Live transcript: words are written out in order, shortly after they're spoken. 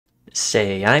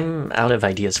Say, I'm out of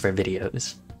ideas for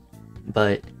videos,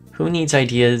 but who needs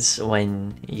ideas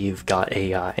when you've got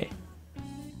AI?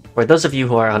 For those of you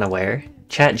who are unaware,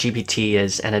 ChatGPT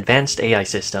is an advanced AI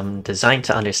system designed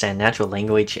to understand natural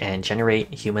language and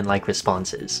generate human-like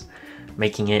responses,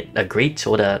 making it a great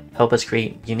tool to help us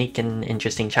create unique and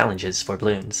interesting challenges for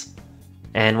balloons.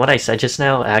 And what I said just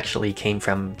now actually came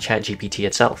from ChatGPT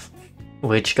itself,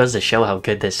 which goes to show how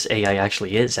good this AI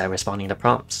actually is at responding to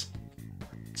prompts.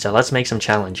 So let's make some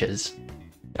challenges.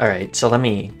 Alright, so let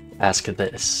me ask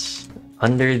this.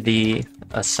 Under the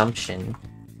assumption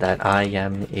that I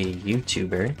am a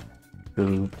YouTuber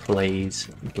who plays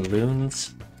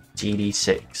Bloons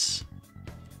DD6,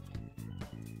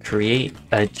 create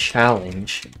a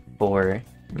challenge for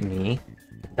me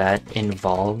that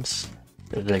involves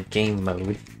the game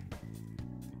mode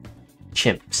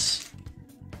CHIMPS.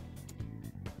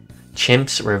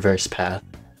 CHIMPS reverse path.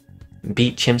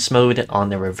 Beat CHIMPS mode on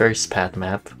the reverse path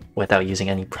map without using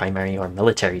any primary or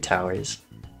military towers.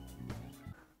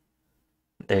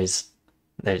 There's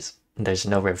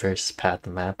no reverse path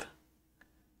map.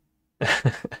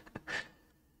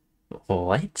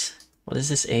 What? What is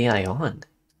this AI on?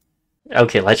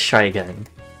 Okay, let's try again.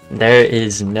 There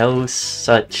is no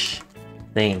such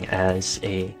thing as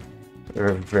a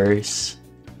reverse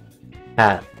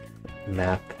path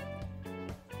map.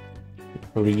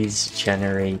 Please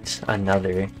generate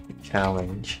another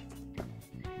challenge.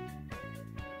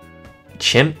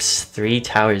 CHIMPS 3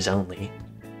 towers only.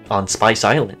 On Spice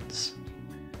Islands.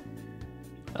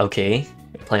 Okay,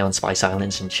 play on Spice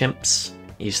Islands and CHIMPS.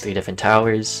 Use 3 different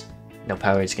towers. No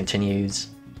powers continues.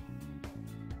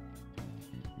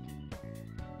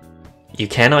 You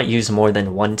cannot use more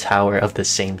than 1 tower of the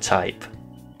same type.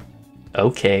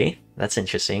 Okay, that's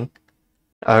interesting.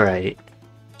 Alright,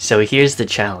 so here's the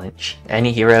challenge.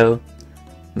 Any hero,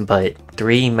 but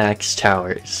 3 max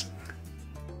towers.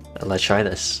 Let's try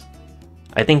this.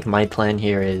 I think my plan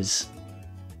here is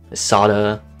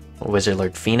Sada, Wizard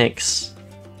Lord Phoenix,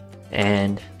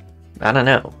 and I don't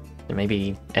know,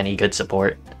 maybe any good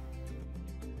support.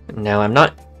 Now I'm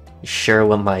not sure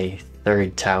what my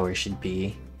 3rd tower should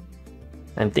be.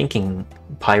 I'm thinking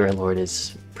Pirate Lord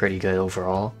is pretty good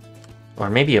overall. Or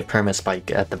maybe a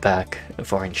Permaspike at the back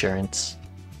for insurance.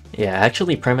 Yeah,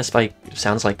 actually Permaspike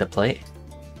sounds like the play.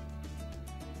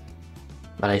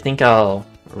 But I think I'll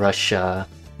rush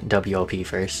WOP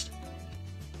first,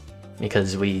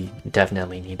 because we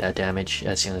definitely need that damage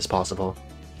as soon as possible.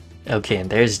 Okay, and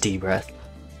there's D-Breath.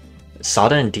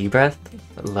 Sada and D-Breath,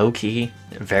 low-key,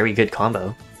 very good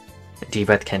combo.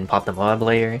 D-Breath can pop the mob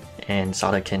layer, and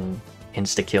Sada can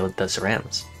insta-kill the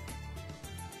Cerams.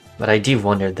 But I do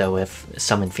wonder though if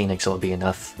Summon Phoenix will be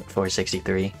enough for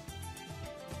 63.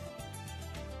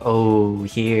 Oh,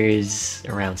 here's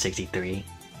around 63.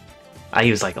 I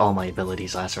used like all my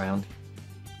abilities last round.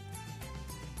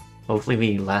 Hopefully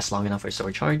we last long enough for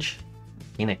Sword Charge.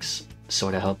 Phoenix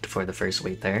sorta helped for the first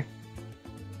wave there.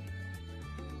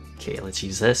 Okay, let's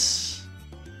use this.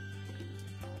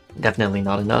 Definitely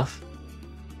not enough.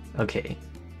 Okay,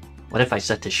 what if I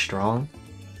set to Strong?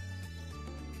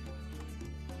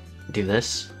 Do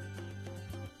this.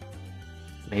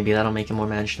 Maybe that'll make it more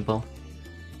manageable.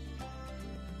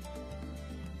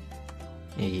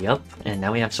 Yup, and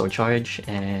now we have Sword Charge,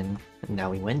 and now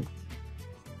we win.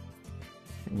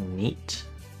 Neat.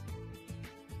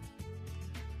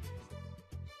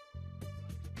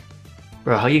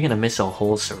 Bro, how are you gonna miss a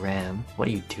whole Ceram? What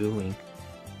are you doing?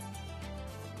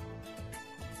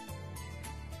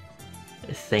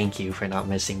 Thank you for not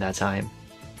missing that time.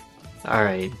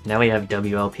 Alright, now we have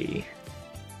WLP.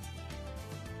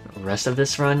 The rest of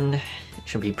this run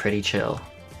should be pretty chill.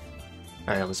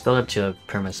 Alright, let's build up to a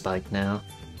Permaspike now.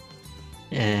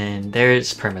 And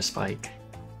there's Permaspike.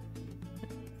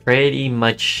 Pretty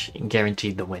much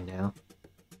guaranteed the win now.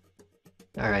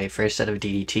 Alright, first set of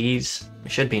DDTs.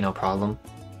 Should be no problem.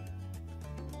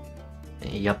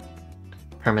 Yup.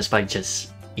 Permaspike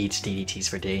just eats DDTs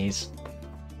for days.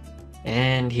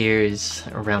 And here's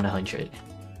around 100.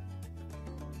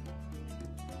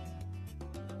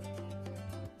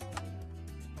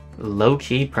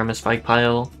 Low-key Permaspike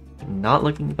pile, not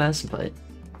looking the best, but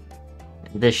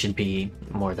this should be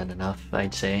more than enough,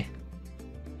 I'd say.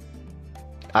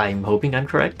 I'm hoping I'm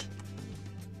correct.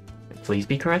 Please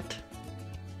be correct.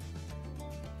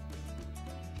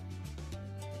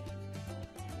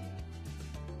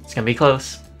 It's gonna be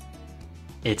close.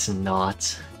 It's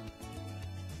not.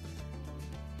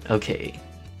 Okay.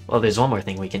 Well, there's one more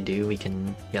thing we can do. We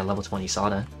can get level 20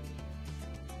 Sada.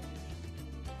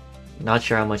 Not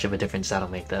sure how much of a difference that'll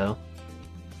make, though.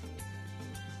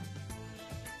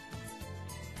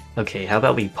 Okay, how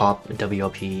about we pop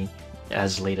WLP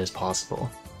as late as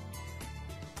possible?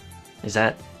 Is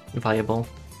that viable?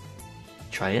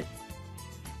 Try it.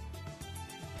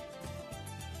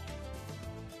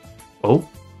 Oh!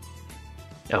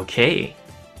 Okay!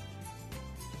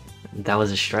 That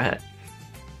was a strat.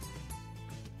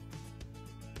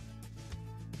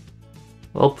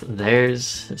 Well,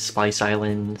 there's Spice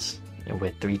Islands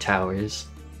with 3 towers,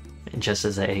 just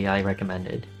as the AI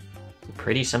recommended.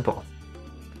 Pretty simple.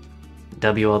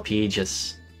 WLP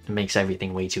just makes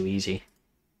everything way too easy.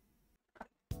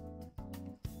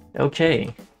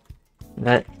 Okay,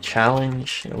 that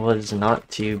challenge was not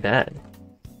too bad.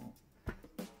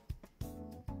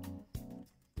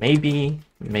 Maybe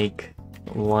make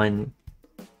one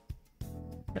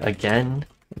again,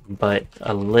 but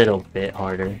a little bit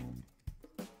harder.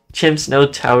 Chimps no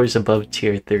towers above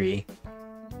tier 3.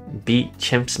 Beat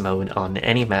Chimps mode on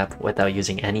any map without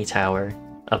using any tower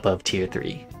above tier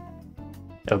 3.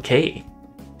 Okay,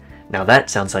 now that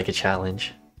sounds like a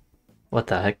challenge. What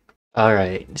the heck?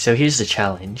 Alright, so here's the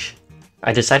challenge.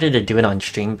 I decided to do it on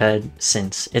stream bed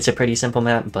since it's a pretty simple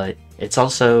map, but it's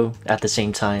also, at the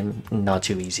same time, not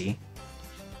too easy.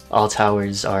 All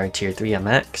towers are tier 3 at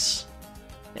max,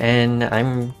 and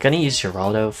I'm gonna use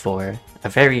Geraldo for a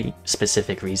very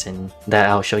specific reason that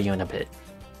I'll show you in a bit.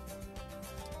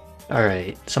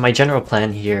 Alright, so my general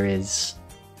plan here is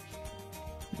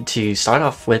to start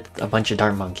off with a bunch of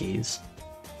Dart Monkeys.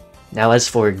 Now as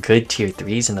for good tier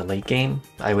 3s in the late game,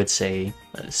 I would say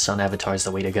Sun Avatar is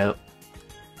the way to go.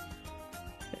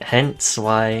 Hence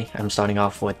why I'm starting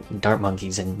off with Dart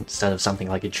Monkeys instead of something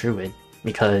like a Druid,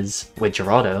 because with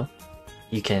Geraldo,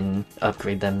 you can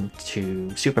upgrade them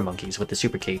to Super Monkeys with the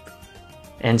Super Cape.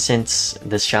 And since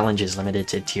this challenge is limited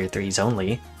to tier 3s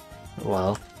only,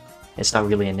 well, it's not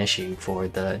really an issue for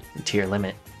the tier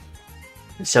limit.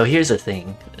 So here's the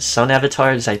thing, Sun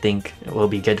Avatars I think will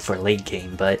be good for late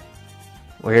game, but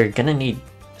we're gonna need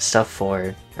stuff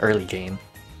for early game,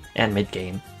 and mid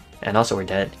game, and also we're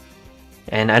dead.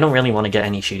 And I don't really want to get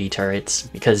any shooty turrets,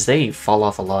 because they fall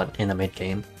off a lot in the mid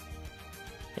game.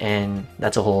 And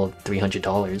that's a whole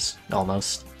 $300,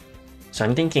 almost. So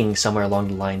I'm thinking somewhere along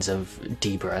the lines of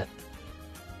D-Breath.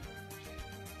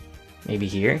 Maybe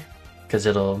here? Because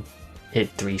it'll hit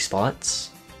 3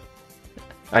 spots.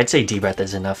 I'd say D-Breath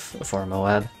is enough for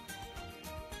Moab.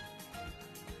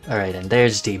 Alright, and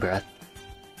there's D-Breath.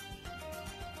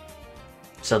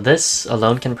 So this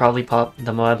alone can probably pop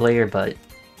the Moab layer, but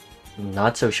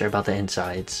not so sure about the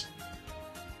insides.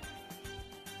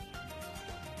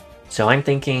 So I'm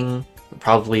thinking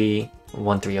probably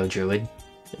 130 Druid.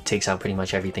 It takes out pretty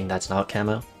much everything that's not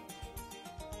camo.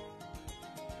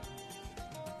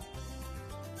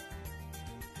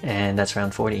 And that's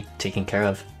round 40, taken care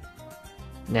of.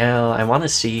 Now I want to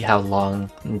see how long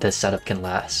this setup can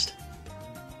last.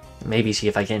 Maybe see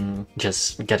if I can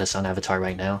just get a Sun Avatar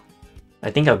right now. I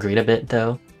think I'll greed a bit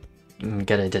though, and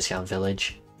get a discount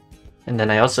village. And then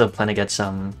I also plan to get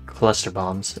some cluster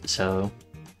bombs, so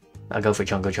I'll go for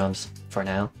jungle drums for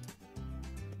now.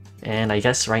 And I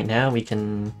guess right now we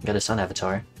can get a Sun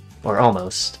Avatar. Or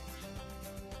almost.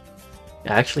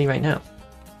 Actually right now.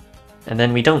 And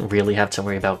then we don't really have to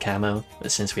worry about camo,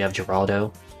 since we have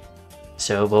Geraldo.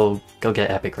 So we'll go get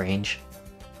epic range.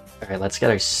 Alright, let's get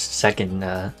our second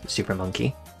Super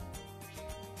Monkey.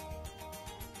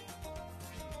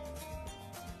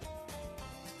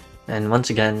 And once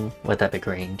again, with epic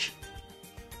range.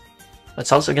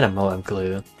 Let's also get a Moab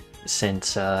Glue,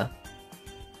 since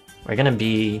we're gonna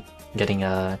be getting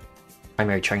a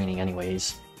primary training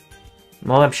anyways.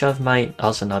 Moab Shove might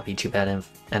also not be too bad of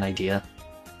an idea.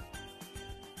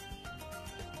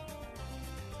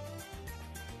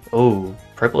 Oh,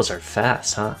 purples are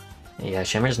fast, huh? Yeah,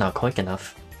 Shimmer's not quick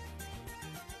enough.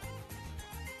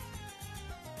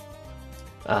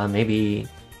 Maybe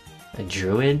a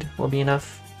Druid will be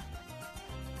enough?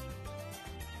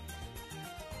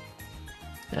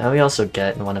 We also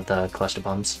get one of the cluster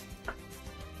bombs.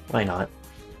 Why not?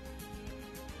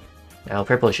 Now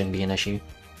purple shouldn't be an issue.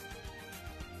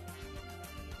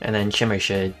 And then Shimmer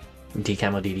should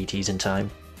decamo DDTs in time.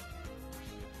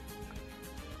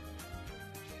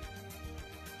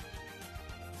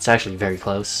 It's actually very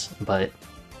close, but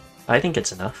I think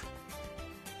it's enough.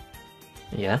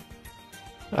 Yeah.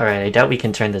 Alright, I doubt we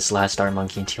can turn this last Dart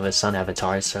Monkey into a Sun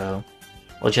Avatar, so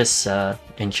we'll just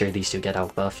ensure these two get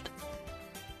out buffed.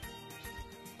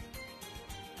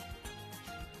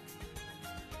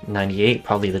 $98,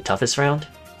 probably the toughest round.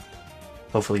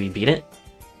 Hopefully we beat it.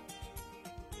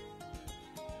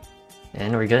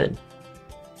 And we're good.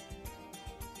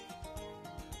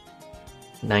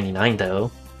 99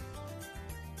 though.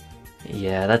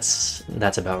 Yeah, that's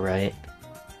about right.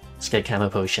 Let's get camo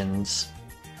potions.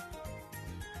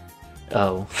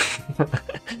 Oh.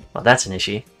 Well, that's an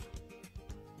issue.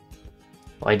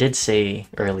 Well, I did say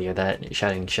earlier that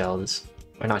shouting shells,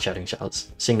 or not shouting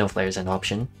shells, signal flare is an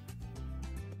option.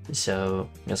 So,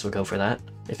 I guess we'll go for that.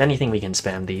 If anything, we can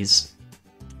spam these.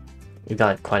 We've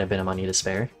got quite a bit of money to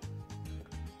spare.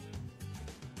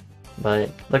 But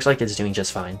looks like it's doing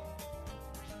just fine.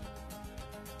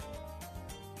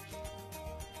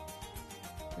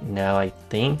 Now I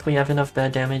think we have enough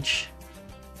bad damage.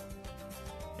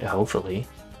 Hopefully.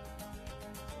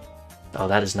 Oh,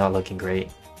 that is not looking great.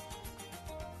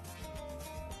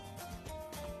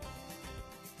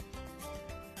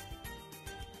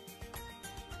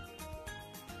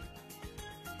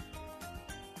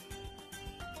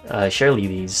 Surely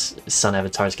these sun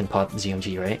avatars can pop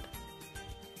ZMG, right?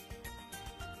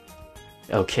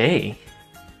 Okay.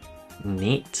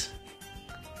 Neat.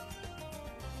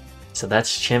 So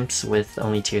that's chimps with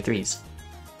only tier 3s.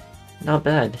 Not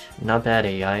bad. Not bad,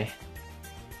 AI.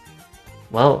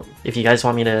 Well, if you guys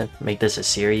want me to make this a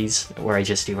series where I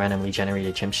just do randomly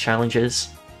generated chimps challenges,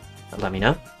 let me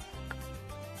know.